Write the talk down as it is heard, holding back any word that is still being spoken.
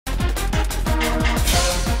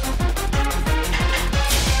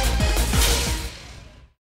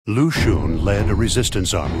Lu Xun led a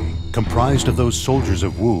resistance army comprised of those soldiers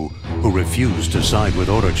of Wu who refused to side with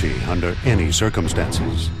Orochi under any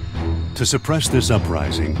circumstances. To suppress this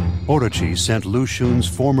uprising, Orochi sent Lu Xun's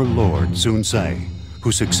former lord Sun Ce,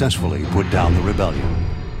 who successfully put down the rebellion.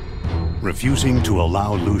 Refusing to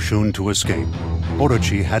allow Lu Xun to escape,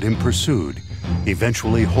 Orochi had him pursued,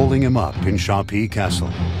 eventually holding him up in Shapi Castle,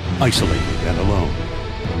 isolated and alone.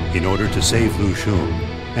 In order to save Lu Xun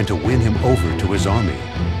and to win him over to his army,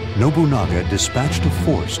 Nobunaga dispatched a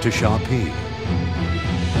force to Shapi.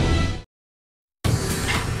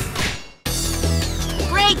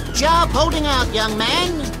 Great job holding out, young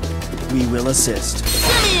man. We will assist.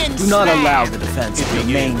 Simeon Do not Slam! allow the defense of your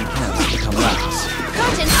main camp to become lax.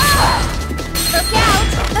 Cotton! Look out!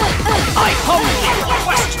 I humbly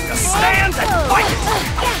request you to stand and fight!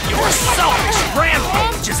 Your selfish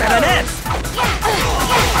rampage is at an end!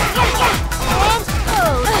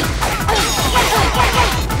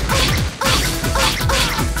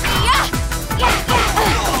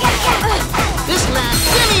 This land,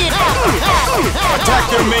 Simeon! Attack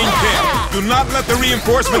their main camp! Do not let the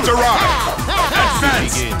reinforcements arrive!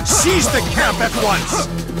 Advance! Seize the camp at once!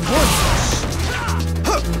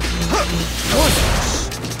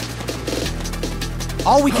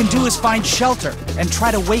 All we can do is find shelter and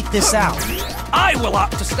try to wait this out. I will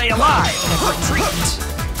opt to stay alive and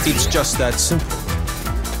retreat! It's just that simple.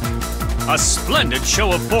 A splendid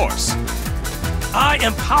show of force! I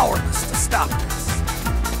am powerless to stop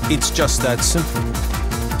this. It's just that simple.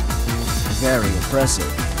 Very impressive.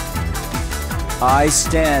 I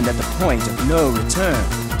stand at the point of no return.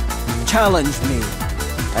 Challenge me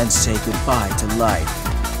and say goodbye to life.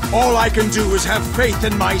 All I can do is have faith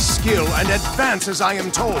in my skill and advance as I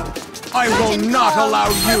am told. I will not allow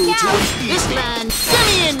you to impede This me. land,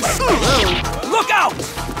 Simeon! Whoa. Look out!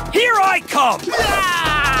 Here I come!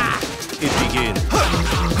 It begins.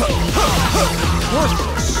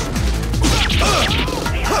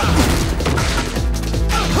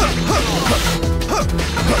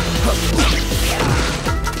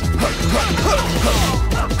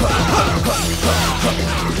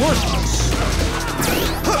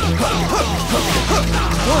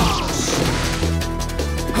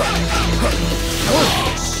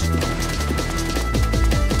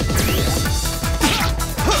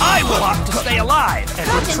 I will opt to stay alive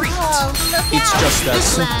and retreat! It's just that This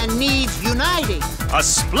simple. land needs uniting. A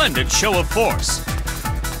splendid show of force!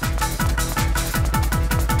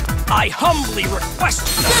 I humbly request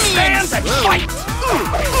you to stand and fight!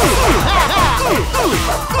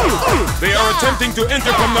 They are attempting to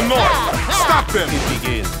enter from the north. Stop them! It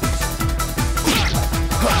begins.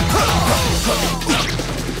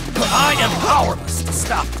 I am powerless to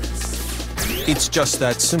stop this. It's just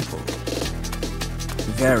that simple.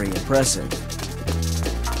 Very impressive.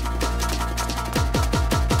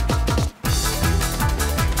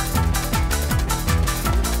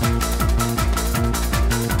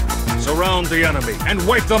 Surround the enemy and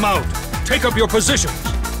wipe them out. Take up your positions.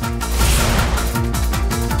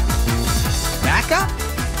 Back up?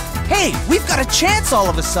 Hey, we've got a chance all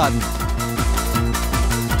of a sudden.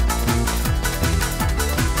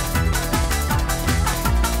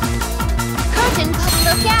 Cotton!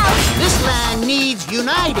 Look out! This land needs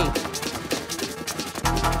uniting.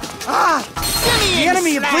 Ah! Simeon The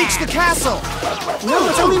enemy Slam! have breached the castle! No,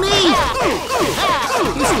 it's only me!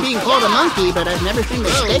 Used to being called a monkey, but I've never been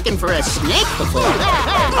mistaken for a snake before.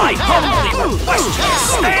 I humbly request you to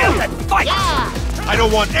stand and fight! I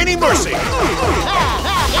don't want any mercy.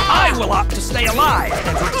 I will opt to stay alive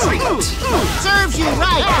and retreat! Serves you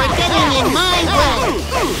right for getting in my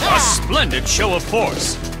way. A splendid show of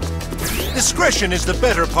force! Discretion is the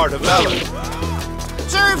better part of valor.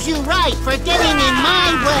 Serves you right for getting in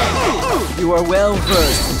my way. You are well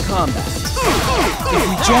versed in combat. If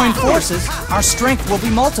we join forces, our strength will be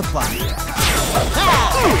multiplied.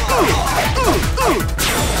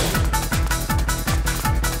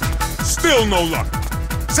 Still no luck.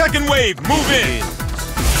 Second wave, move in.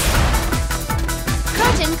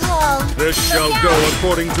 Cotton call! This shall go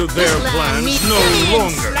according to their This land plans needs no Simeon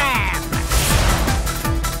longer. Slam.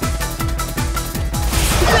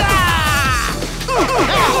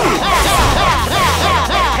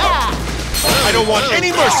 I don't want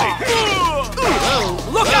any mercy.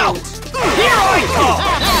 Look out! Here I come!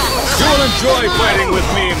 You'll enjoy fighting with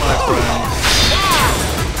me, my friend.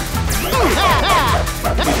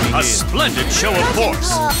 A splendid show of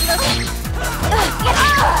force!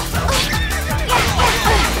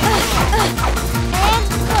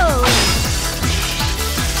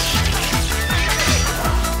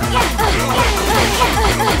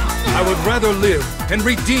 I would rather live and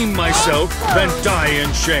redeem myself than die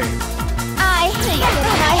in shame. I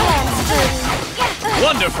my hands dirty.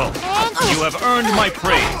 Wonderful! You have earned my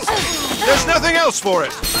praise. There's nothing else for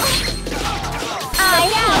it. I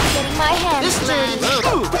hate getting my hands This dirty. land.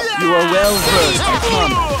 You are well versed in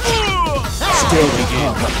combat. Still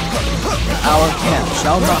begin. Our camp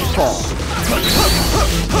shall not fall.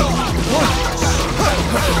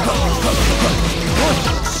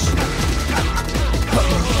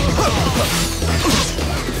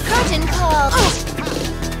 Curtain call.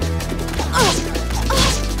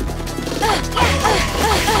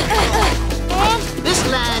 This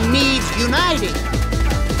land needs uniting.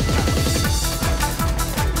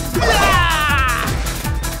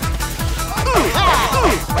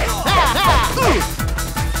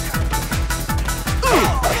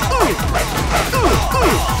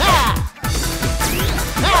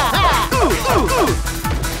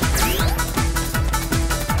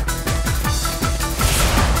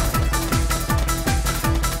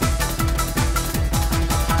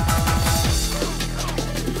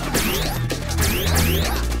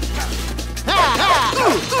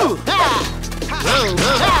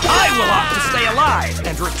 I will opt to stay alive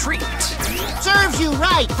and retreat. Serves you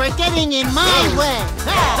right for getting in my way.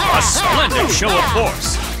 A splendid show of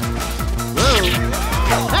force.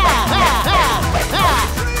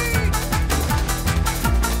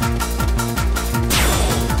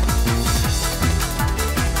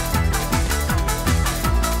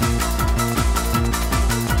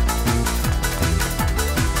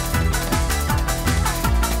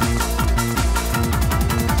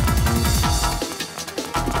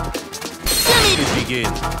 It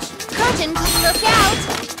begins. Curtain call. Look out.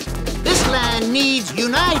 This land needs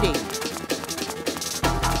uniting.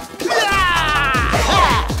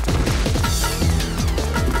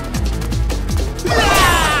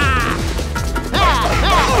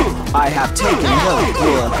 I have taken note of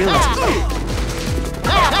your ability.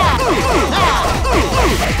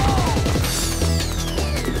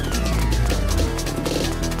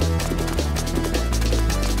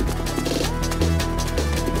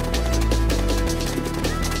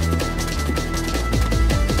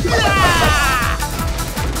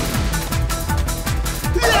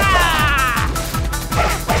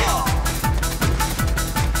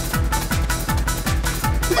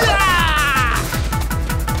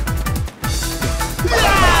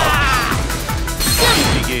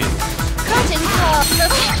 Curtain call.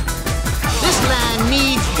 Look out. This land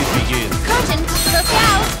needs. It begins. Curtain call. Look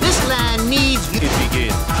out. This land needs. It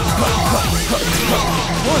begins.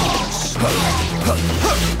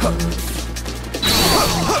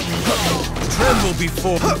 Tremble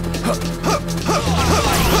before.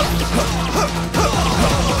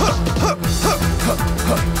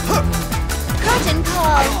 Curtain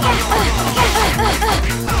call.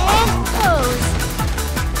 And pose.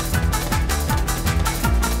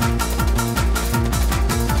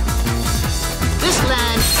 This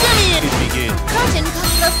land. Simeon. It begins. Curtain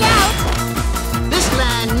call. Look out. This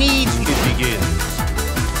land needs. It begins.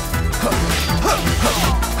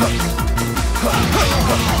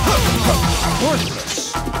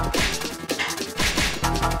 Worthless.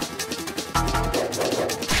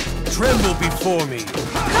 Tremble before me.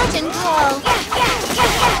 Curtain call.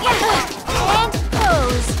 And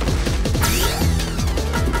pose.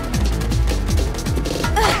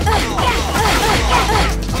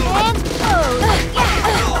 And pose.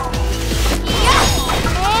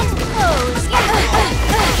 And pose.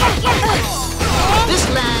 This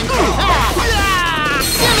land.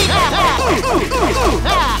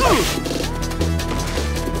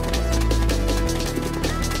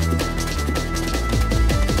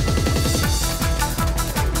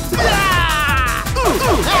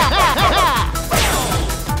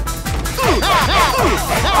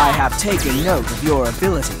 I have taken note of your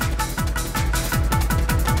ability.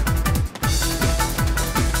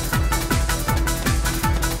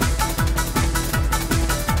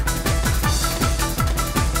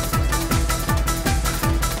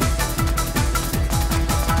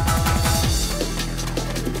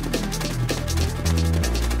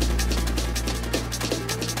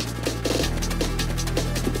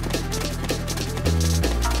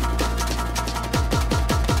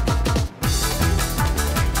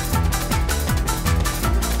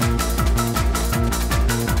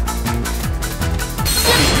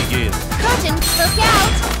 Curtain, look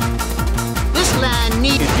out! This land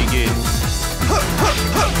needs. It begins.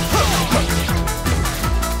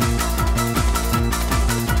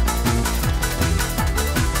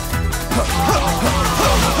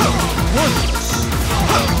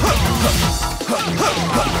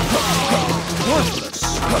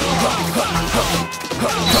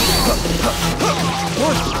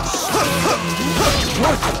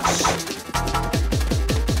 Worthless.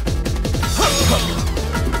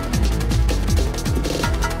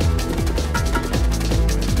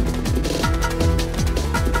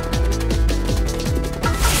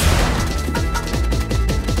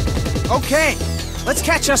 Okay, let's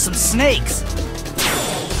catch us some snakes.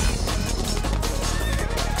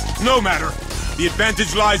 No matter. The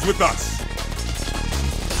advantage lies with us.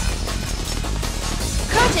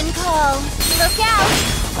 Curtain call. Look out.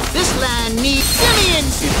 This land needs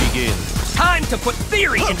simians! It begins. Time to put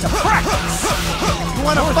theory into practice! You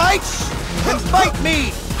wanna fight? Then fight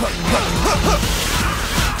me!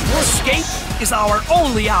 Escape is our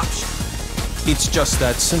only option. It's just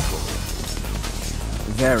that simple.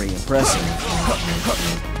 Very impressive.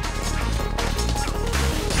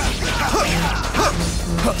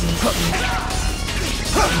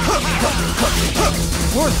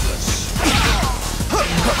 Worthless.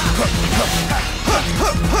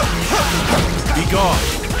 Be gone.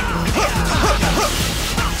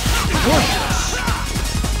 Worthless.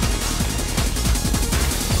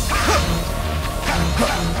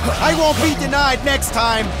 I won't be denied next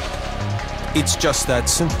time! It's just that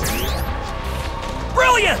simple.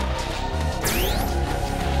 Brilliant!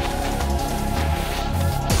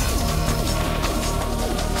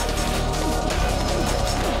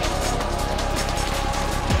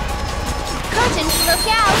 Curtain, look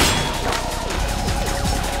out.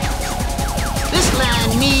 This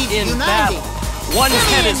land needs In uniting! battle, one's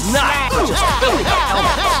head is not just filling up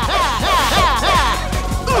helmets.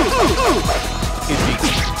 It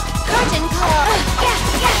begins. Curtain call.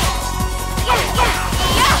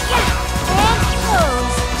 And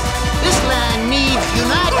close. This land needs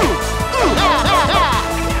uniting!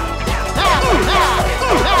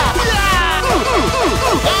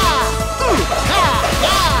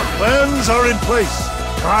 Plans are in place.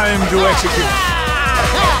 Time to execute.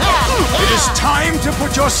 It is time to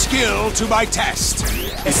put your skill to my test.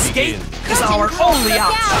 Escape is our only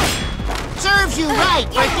option. Serves you right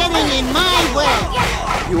for getting in my way!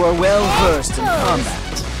 You are well versed in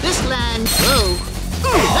combat. This land... Oh.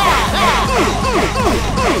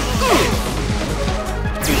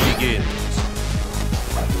 It begins.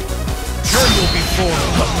 Tremble before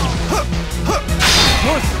me.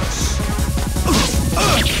 Worthless.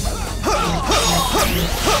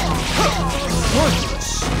 Worthless.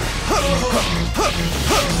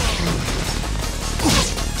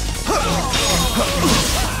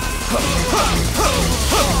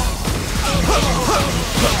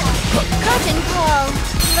 Curtain call.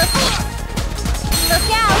 Look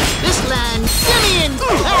out. This land... Simeon!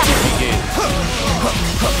 Begins.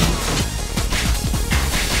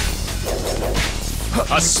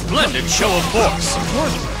 A splendid show of force.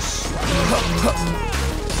 Worthless.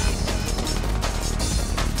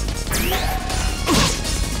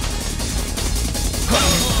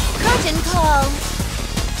 Curtain call.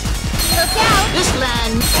 Look out. This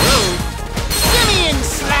land... Oh. Simeon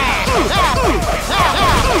slam!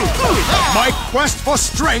 My quest for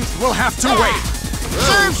strength will have to wait.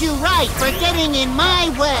 Serves you right for getting in my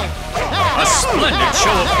way! A splendid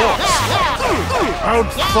show of force.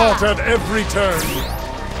 Outfought at every turn.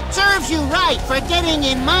 Serves you right for getting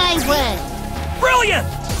in my way! Brilliant!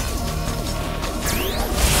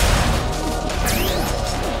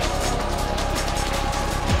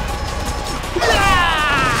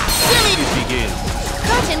 Simeon! It begins.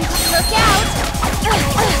 Curtain, look out.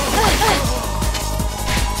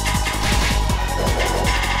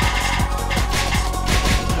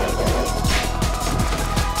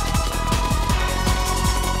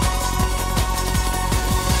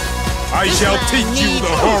 I shall teach you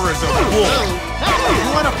the horrors of war.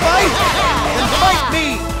 You wanna fight? Then fight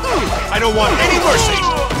me! I don't want any mercy.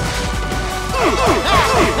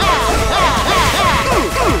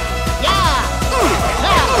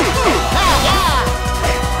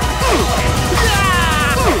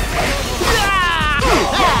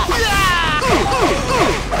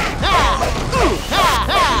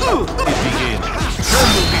 It begins.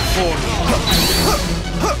 Tremble before me.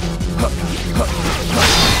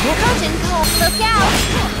 Curtain call. Look out.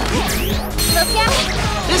 Look out.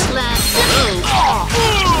 This land...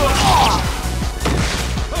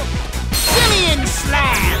 Simeon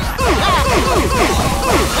slam!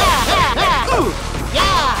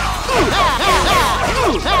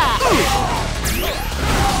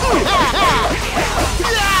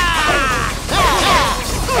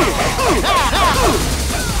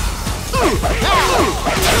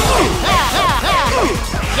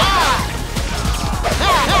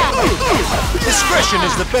 Discretion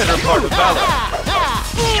is the better part of valor.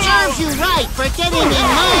 Serves you right for getting in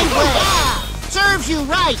my way! Serves you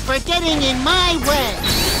right for getting in my way!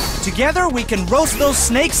 Together we can roast those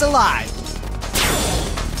snakes alive.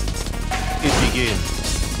 It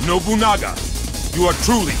begins. Nobunaga, you are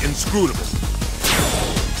truly inscrutable.